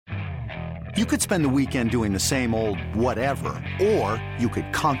You could spend the weekend doing the same old whatever, or you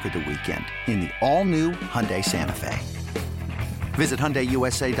could conquer the weekend in the all-new Hyundai Santa Fe. Visit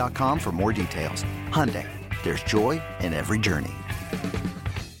HyundaiUSA.com for more details. Hyundai, there's joy in every journey.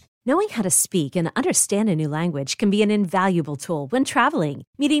 Knowing how to speak and understand a new language can be an invaluable tool when traveling,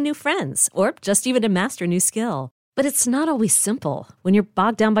 meeting new friends, or just even to master a new skill. But it's not always simple when you're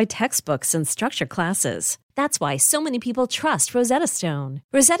bogged down by textbooks and structured classes. That's why so many people trust Rosetta Stone.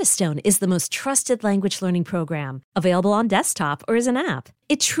 Rosetta Stone is the most trusted language learning program, available on desktop or as an app.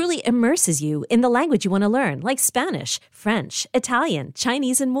 It truly immerses you in the language you want to learn, like Spanish, French, Italian,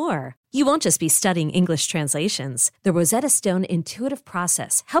 Chinese, and more. You won't just be studying English translations. The Rosetta Stone intuitive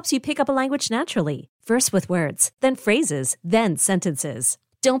process helps you pick up a language naturally, first with words, then phrases, then sentences.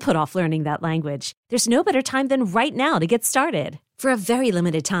 Don't put off learning that language. There's no better time than right now to get started. For a very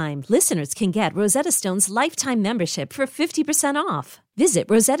limited time, listeners can get Rosetta Stone's lifetime membership for 50% off. Visit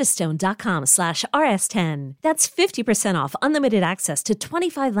rosettastone.com/rs10. That's 50% off unlimited access to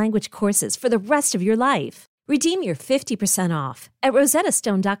 25 language courses for the rest of your life. Redeem your 50% off at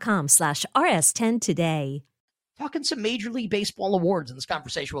rosettastone.com/rs10 today. Talking some Major League Baseball awards, and this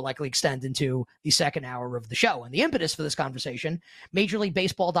conversation will likely extend into the second hour of the show. And the impetus for this conversation,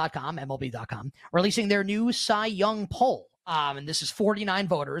 MajorLeagueBaseball.com, MLB.com, releasing their new Cy Young poll. And this is 49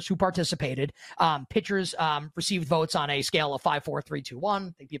 voters who participated. Pitchers received votes on a scale of 5, 4, 3, 2, 1.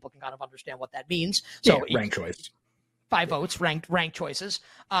 I think people can kind of understand what that means. So rank choice. 5 votes, ranked choices.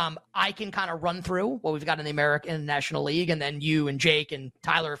 I can kind of run through what we've got in the American National League, and then you and Jake and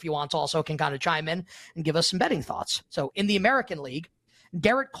Tyler, if you want, also can kind of chime in and give us some betting thoughts. So in the American League,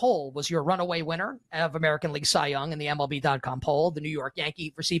 Garrett Cole was your runaway winner of American League Cy Young in the MLB.com poll. The New York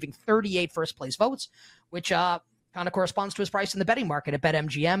Yankee receiving 38 first-place votes, which kind of corresponds to his price in the betting market at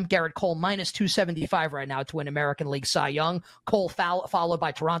BetMGM. Garrett Cole minus 275 right now to win American League Cy Young. Cole followed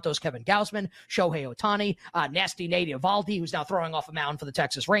by Toronto's Kevin Gausman, Shohei Ohtani, Nasty Nate Eovaldi, who's now throwing off a mound for the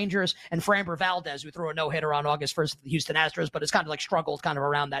Texas Rangers, and Framber Valdez, who threw a no-hitter on August 1st at the Houston Astros, but has kind of like struggled kind of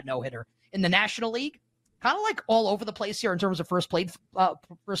around that no-hitter. In the National League, kind of like all over the place here in terms of first place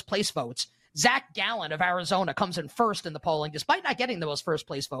votes. Zach Gallen of Arizona comes in first in the polling, despite not getting the most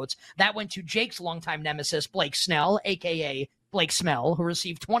first-place votes. That went to Jake's longtime nemesis, Blake Snell, a.k.a. Blake Smell, who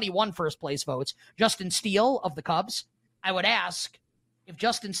received 21 first-place votes. Justin Steele of the Cubs. I would ask, if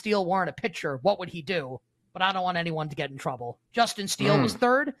Justin Steele weren't a pitcher, what would he do? But I don't want anyone to get in trouble. Justin Steele was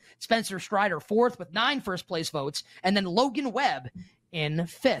third, Spencer Strider fourth with 9 first-place votes, and then Logan Webb in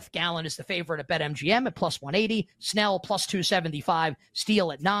fifth. Gallen is the favorite at BetMGM at plus 180. Snell plus 275.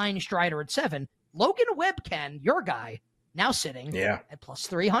 Steele at 9. Strider at 7. Logan Webb, Ken, your guy, now sitting at plus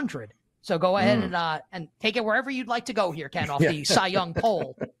 300. So go ahead and take it wherever you'd like to go here, Ken, off the Cy Young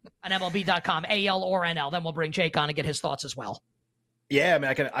poll on MLB.com, AL or NL. Then we'll bring Jake on and get his thoughts as well. Yeah, I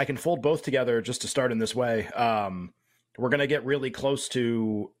mean, I can fold both together just to start in this way. We're going to get really close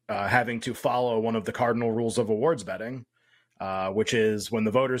to having to follow one of the cardinal rules of awards betting. Which is when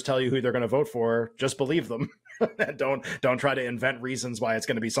the voters tell you who they're going to vote for, just believe them. don't try to invent reasons why it's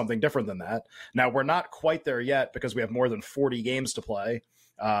going to be something different than that. Now, we're not quite there yet because we have more than 40 games to play.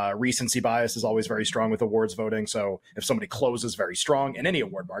 Recency bias is always very strong with awards voting. So if somebody closes very strong in any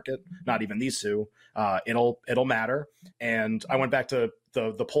award market, not even these two, it'll matter. And I went back to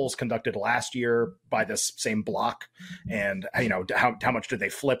the polls conducted last year by this same block, and how much did they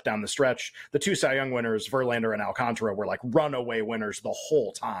flip down the stretch? The 2 Cy Young winners, Verlander and Alcantara, were like runaway winners the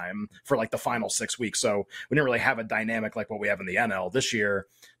whole time for like the final 6 weeks. So we didn't really have a dynamic like what we have in the NL this year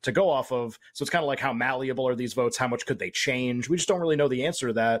to go off of. So it's kind of like, how malleable are these votes? How much could they change? We just don't really know the answer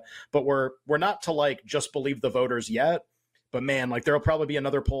to that. But we're not to like just believe the voters yet. But man, like there'll probably be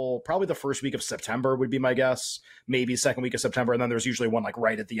another poll, probably the first week of September would be my guess, maybe second week of September. And then there's usually one like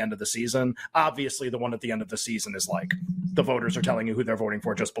right at the end of the season. Obviously, the one at the end of the season is like the voters are telling you who they're voting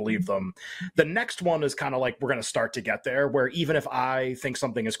for. Just believe them. The next one is kind of like we're going to start to get there, where even if I think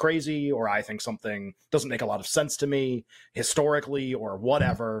something is crazy or I think something doesn't make a lot of sense to me historically or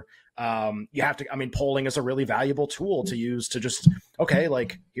whatever, you have to, polling is a really valuable tool to use to just, okay,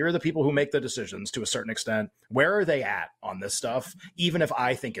 like here are the people who make the decisions to a certain extent. Where are they at on this stuff? Even if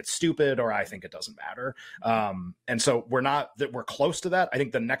I think it's stupid or I think it doesn't matter. And so we're close to that. I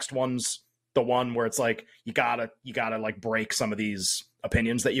think the next one's the one where it's like, you gotta like break some of these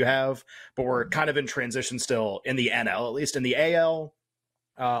opinions that you have, but we're kind of in transition still in the NL, at least in the AL.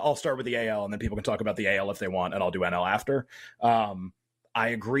 I'll start with the AL and then people can talk about the AL if they want, and I'll do NL after. I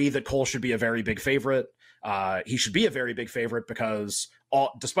agree that Cole should be a very big favorite. He should be a very big favorite because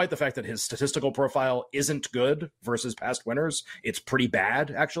despite the fact that his statistical profile isn't good versus past winners, it's pretty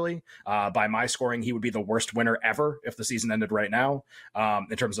bad, actually. By my scoring, he would be the worst winner ever if the season ended right now,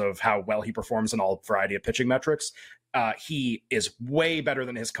 in terms of how well he performs in all variety of pitching metrics. He is way better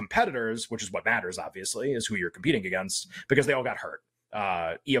than his competitors, which is what matters, obviously, is who you're competing against, because they all got hurt.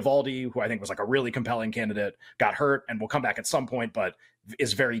 Eovaldi, who I think was like a really compelling candidate, got hurt and will come back at some point, but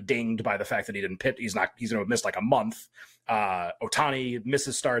is very dinged by the fact that he didn't pitch. He's going to have missed like a month. Ohtani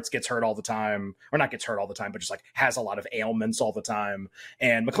misses starts, gets hurt all the time, or not gets hurt all the time, but just like has a lot of ailments all the time.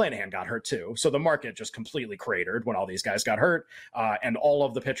 And McClanahan got hurt too. So the market just completely cratered when all these guys got hurt. And all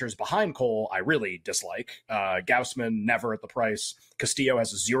of the pitchers behind Cole, I really dislike. Gaussman, never at the price. Castillo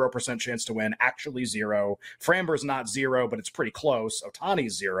has a 0% chance to win, actually 0. Framber's not 0, but it's pretty close.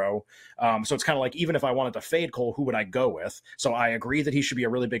 Ohtani's 0. So it's kind of like, even if I wanted to fade Cole, who would I go with? So I agree that he should be a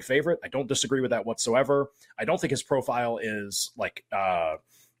really big favorite. I don't disagree with that whatsoever. I don't think his profile is like,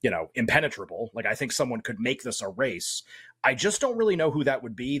 impenetrable. Like, I think someone could make this a race. I just don't really know who that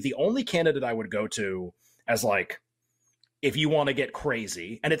would be. The only candidate I would go to as like, if you want to get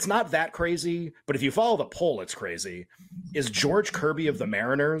crazy, and it's not that crazy, but if you follow the poll, it's crazy, is George Kirby of the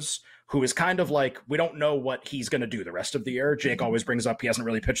Mariners, who is kind of like, we don't know what he's going to do the rest of the year. Jake always brings up he hasn't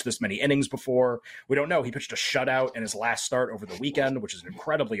really pitched this many innings before. We don't know. He pitched a shutout in his last start over the weekend, which is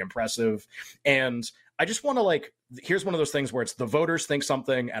incredibly impressive. And I just want to like, here's one of those things where it's the voters think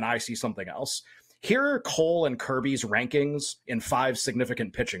something and I see something else. Here are Cole and Kirby's rankings in 5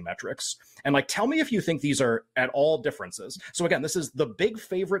 significant pitching metrics. And like, tell me if you think these are at all differences. So again, this is the big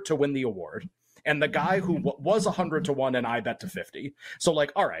favorite to win the award and the guy who was 100-1 and I bet to 50. So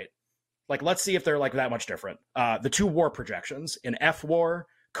like, all right, like, let's see if they're like that much different. The 2 WAR projections. In F WAR,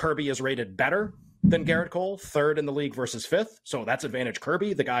 Kirby is rated better than Garrett Cole, 3rd in the league versus 5th. So that's advantage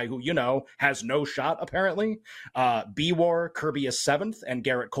Kirby, the guy who, has no shot, apparently. B WAR, Kirby is 7th and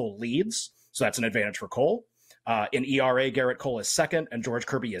Garrett Cole leads. So that's an advantage for Cole. In ERA, Garrett Cole is 2nd and George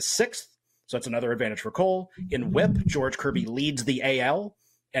Kirby is 6th. So that's another advantage for Cole. In WHIP, George Kirby leads the AL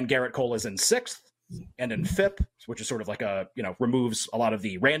and Garrett Cole is in 6th. And in FIP, which is sort of like removes a lot of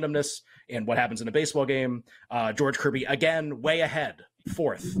the randomness in what happens in a baseball game, George Kirby, again, way ahead,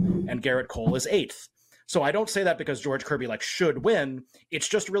 4th, and Garrett Cole is 8th. So I don't say that because George Kirby should win. It's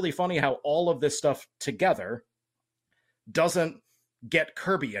just really funny how all of this stuff together doesn't get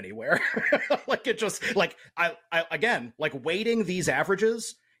Kirby anywhere. It just I again, weighting these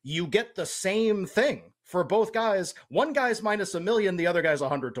averages, you get the same thing for both guys. One guy's minus $1 million, the other guy's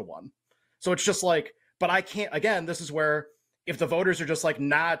 100-1. So it's just but I can't, again, this is where if the voters are just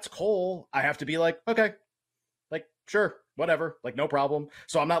nah, it's Cole, I have to be okay, sure, whatever, no problem.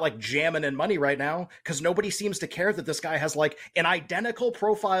 So I'm not jamming in money right now because nobody seems to care that this guy has an identical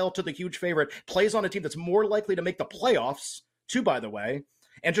profile to the huge favorite, plays on a team that's more likely to make the playoffs too, by the way,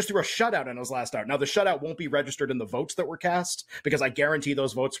 and just threw a shutout in his last start. Now, the shutout won't be registered in the votes that were cast because I guarantee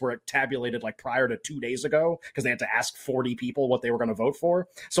those votes were tabulated prior to 2 days ago because they had to ask 40 people what they were going to vote for.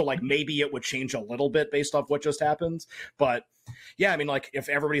 So maybe it would change a little bit based off what just happened. But yeah, I mean, if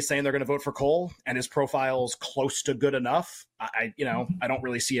everybody's saying they're going to vote for Cole and his profile's close to good enough, I don't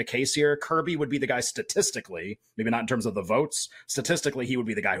really see a case here. Kirby would be the guy statistically, maybe not in terms of the votes. Statistically, he would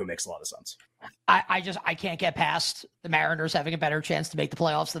be the guy who makes a lot of sense. I can't get past the Mariners having a better chance to make the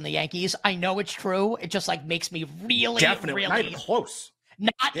playoffs than the Yankees. I know it's true. It just makes me really, definitely really not even close.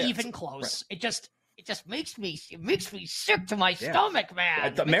 Not even close. Right. It just makes me sick to my stomach,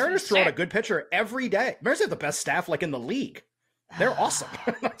 man. The Mariners throw out a good pitcher every day. Mariners have the best staff in the league. They're awesome.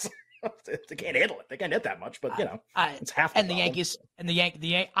 They can't handle it. They can't hit that much, but it's half. And the Yankees and the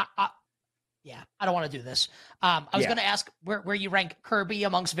I don't want to do this. I was going to ask where you rank Kirby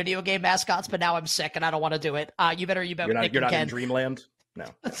amongst video game mascots, but now I'm sick and I don't want to do it. You better. You're not in dreamland. No.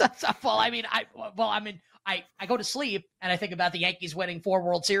 Well, I go to sleep and I think about the Yankees winning 4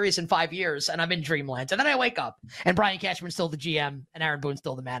 World Series in 5 years, and I'm in dreamland. And then I wake up and Brian Cashman's still the GM and Aaron Boone's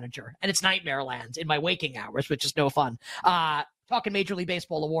still the manager, and it's nightmare land in my waking hours, which is no fun. Talking Major League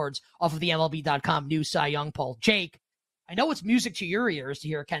Baseball awards off of the MLB.com new Cy Young poll. Jake, I know it's music to your ears to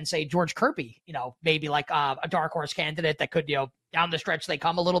hear Ken say George Kirby, maybe a dark horse candidate that could, down the stretch they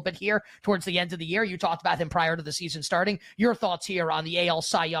come a little bit here towards the end of the year. You talked about him prior to the season starting. Your thoughts here on the AL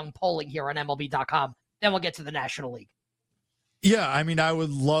Cy Young polling here on MLB.com. Then we'll get to the National League. Yeah, I would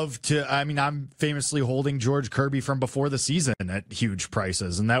love to. I'm famously holding George Kirby from before the season at huge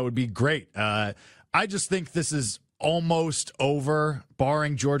prices, and that would be great. I just think this is almost over,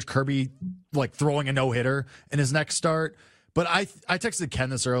 barring George Kirby throwing a no-hitter in his next start. But I texted Ken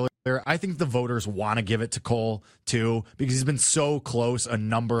this earlier. I think the voters want to give it to Cole too, because he's been so close a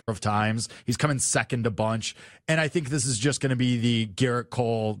number of times. He's come in second a bunch. And I think this is just going to be the Garrett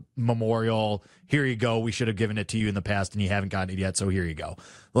Cole memorial. Here you go. We should have given it to you in the past and you haven't gotten it yet. So here you go.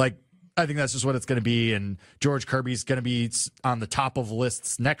 Like, I think that's just what it's going to be. And George Kirby's going to be on the top of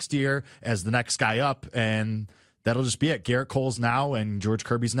lists next year as the next guy up. And that'll just be it. Garrett Cole's now and George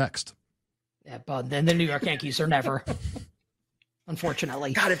Kirby's next. Yeah, but then the New York Yankees are never.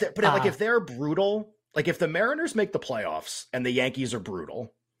 Unfortunately. God, if they're brutal, like if the Mariners make the playoffs and the Yankees are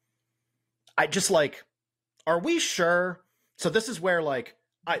brutal, I just like, are we sure? So this is where like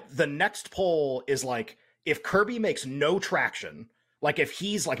the next poll is like, if Kirby makes no traction, like if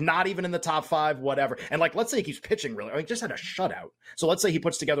he's like not even in the top 5, whatever. And like, let's say he keeps pitching really, he just had a shutout. So let's say he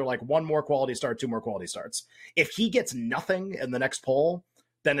puts together like 1 more quality start, 2 more quality starts. If he gets nothing in the next poll,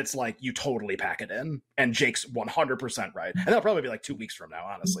 then it's like you totally pack it in. And Jake's 100% right. And that'll probably be like 2 weeks from now,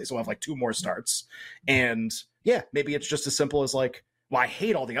 honestly. So we'll have like 2 more starts. And yeah, maybe it's just as simple as like, well, I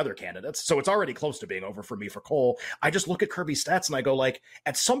hate all the other candidates. So it's already close to being over for me for Cole. I just look at Kirby's stats and I go like,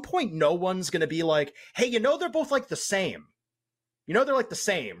 at some point, no one's going to be like, hey, they're both like the same. They're like the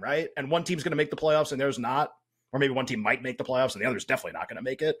same, right? And one team's going to make the playoffs and there's not. Or maybe one team might make the playoffs and the other's definitely not going to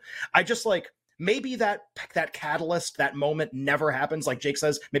make it. I just like, maybe that catalyst, that moment never happens. Like Jake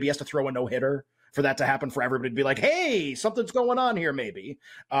says, maybe he has to throw a no-hitter for that to happen, for everybody to be like, hey, something's going on here, maybe.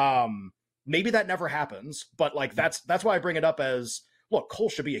 Maybe that never happens. But like that's why I bring it up as, look, Cole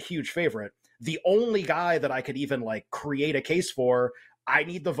should be a huge favorite. The only guy that I could even like create a case for, I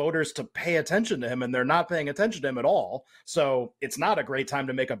need the voters to pay attention to him, and they're not paying attention to him at all. So it's not a great time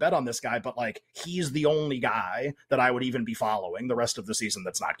to make a bet on this guy, but like he's the only guy that I would even be following the rest of the season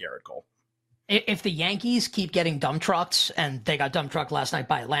that's not Garrett Cole. If the Yankees keep getting dump trucked, and they got dump trucked last night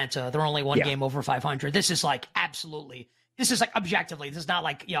by Atlanta, they're only one game over 500. This is like objectively, this is not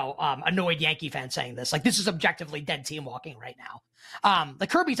like, annoyed Yankee fans saying this. Like, this is objectively dead team walking right now. The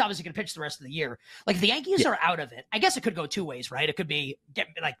Kirby's obviously going to pitch the rest of the year. Like, if the Yankees are out of it, I guess it could go 2 ways, right? It could be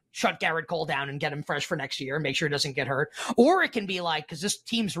shut Garrett Cole down and get him fresh for next year and make sure he doesn't get hurt. Or it can be like, because this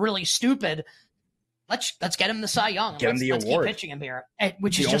team's really stupid, let's get him the Cy Young. Get him the award. Let's keep pitching him here,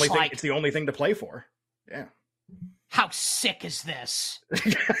 which is just like, it's the only thing to play for. Yeah. How sick is this?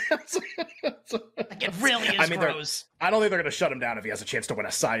 Like, it really is gross. I don't think they're going to shut him down if he has a chance to win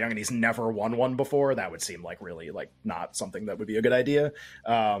a Cy Young and he's never won one before. That would seem like really like not something that would be a good idea.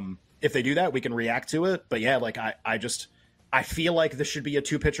 If they do that, we can react to it. But yeah, like I feel like this should be a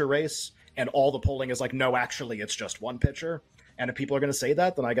 2-pitcher race, and all the polling is like, no, actually, it's just 1 pitcher. And if people are going to say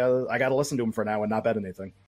that, then I gotta listen to them for now and not bet anything.